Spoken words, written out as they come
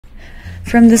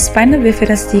From the Spina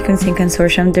Bifida Sequencing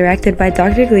Consortium directed by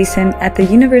Dr. Gleeson at the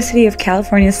University of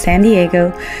California, San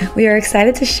Diego, we are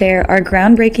excited to share our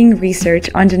groundbreaking research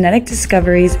on genetic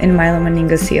discoveries in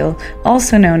myelomeningocele,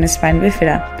 also known as Spina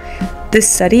Bifida. This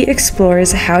study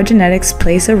explores how genetics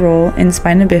plays a role in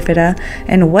Spina Bifida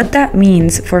and what that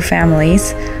means for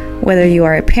families, whether you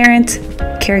are a parent,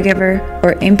 caregiver,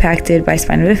 or impacted by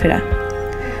Spina Bifida.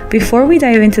 Before we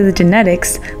dive into the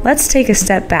genetics, let's take a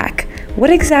step back. What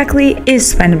exactly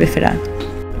is Spina Bifida?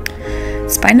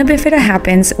 Spina Bifida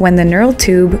happens when the neural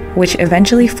tube, which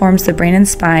eventually forms the brain and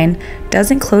spine,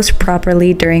 doesn't close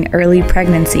properly during early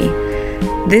pregnancy.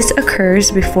 This occurs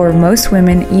before most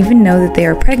women even know that they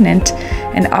are pregnant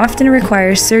and often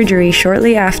requires surgery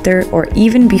shortly after or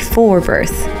even before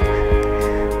birth.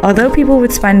 Although people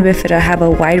with Spina Bifida have a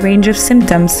wide range of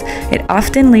symptoms, it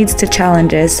often leads to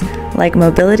challenges like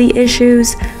mobility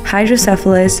issues,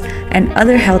 hydrocephalus, and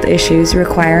other health issues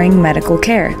requiring medical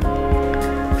care.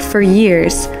 For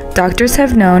years, doctors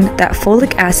have known that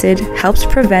folic acid helps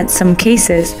prevent some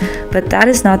cases, but that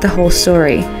is not the whole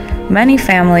story. Many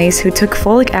families who took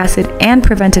folic acid and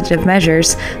preventative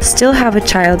measures still have a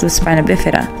child with Spina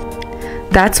Bifida.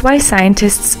 That's why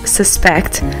scientists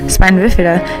suspect Spina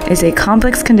Bifida is a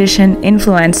complex condition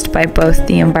influenced by both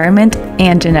the environment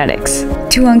and genetics.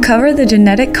 To uncover the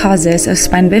genetic causes of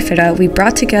Spina Bifida, we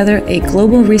brought together a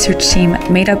global research team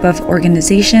made up of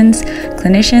organizations,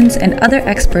 clinicians, and other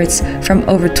experts from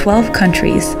over 12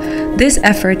 countries. This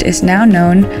effort is now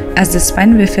known as the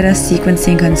Spina Bifida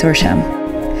Sequencing Consortium.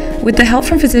 With the help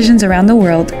from physicians around the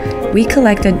world, we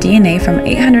collected DNA from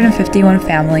 851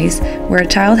 families where a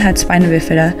child had Spina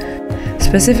Bifida,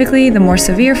 specifically the more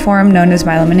severe form known as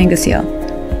myelomeningocele.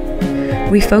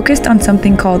 We focused on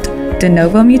something called de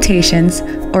novo mutations,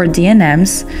 or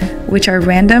DNMs, which are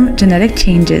random genetic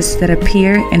changes that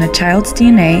appear in a child's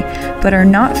DNA but are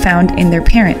not found in their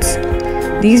parents.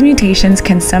 These mutations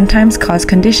can sometimes cause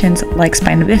conditions like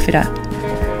Spina Bifida.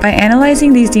 By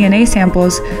analyzing these DNA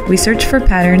samples, we search for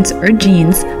patterns or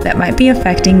genes that might be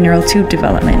affecting neural tube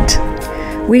development.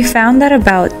 We found that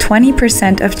about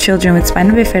 20% of children with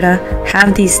Spina Bifida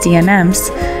have these DNMs,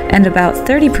 and about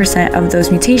 30% of those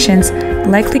mutations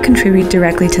likely contribute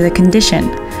directly to the condition.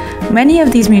 Many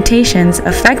of these mutations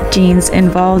affect genes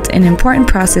involved in important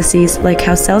processes like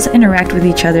how cells interact with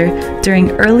each other during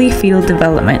early fetal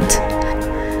development.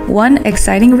 One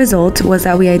exciting result was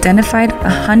that we identified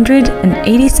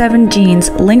 187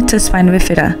 genes linked to Spina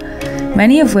Bifida,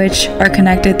 many of which are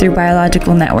connected through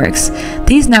biological networks.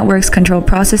 These networks control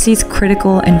processes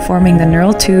critical in forming the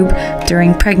neural tube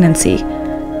during pregnancy.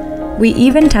 We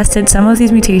even tested some of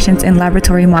these mutations in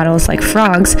laboratory models like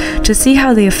frogs to see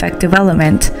how they affect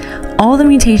development. All the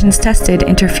mutations tested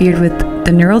interfered with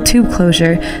the neural tube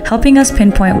closure, helping us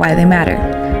pinpoint why they matter.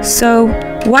 So,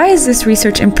 why is this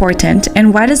research important,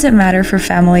 and why does it matter for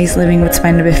families living with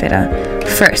Spina Bifida?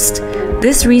 First,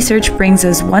 this research brings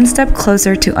us one step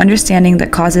closer to understanding the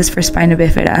causes for Spina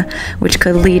Bifida, which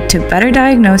could lead to better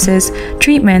diagnosis,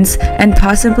 treatments, and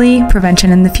possibly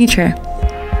prevention in the future.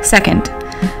 Second,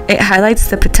 it highlights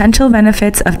the potential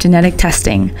benefits of genetic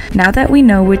testing. Now that we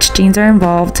know which genes are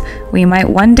involved, we might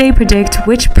one day predict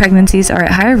which pregnancies are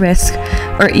at higher risk,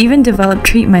 or even develop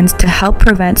treatments to help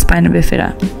prevent Spina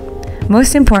Bifida.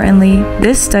 Most importantly,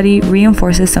 this study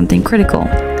reinforces something critical.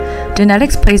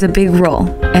 Genetics plays a big role,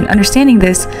 and understanding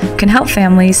this can help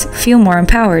families feel more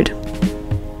empowered.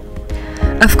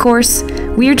 Of course,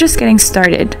 we are just getting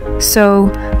started,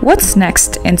 so what's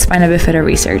next in Spina Bifida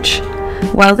research?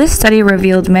 While this study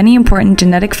revealed many important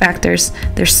genetic factors,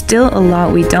 there's still a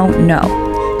lot we don't know.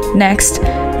 Next,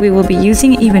 we will be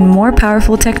using even more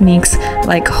powerful techniques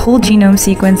like whole genome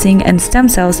sequencing and stem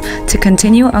cells to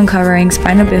continue uncovering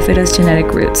Spina Bifida's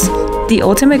genetic roots. The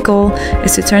ultimate goal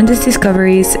is to turn these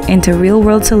discoveries into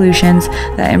real-world solutions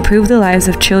that improve the lives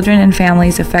of children and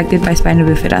families affected by Spina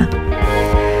Bifida.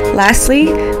 Lastly,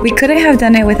 we couldn't have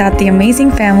done it without the amazing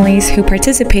families who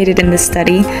participated in this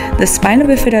study, the Spina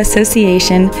Bifida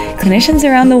Association, clinicians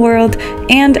around the world,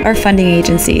 and our funding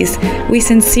agencies. We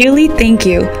sincerely thank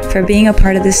you for being a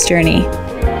part of this journey.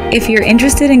 If you're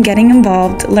interested in getting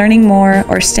involved, learning more,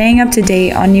 or staying up to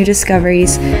date on new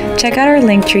discoveries, check out our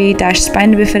linktree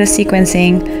Spina Bifida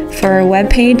Sequencing for our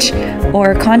webpage,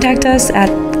 or contact us at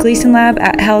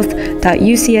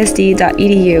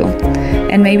gleasonlab@health.ucsd.edu.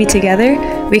 And maybe together,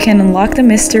 we can unlock the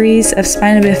mysteries of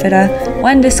Spina Bifida,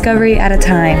 one discovery at a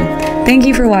time. Thank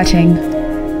you for watching.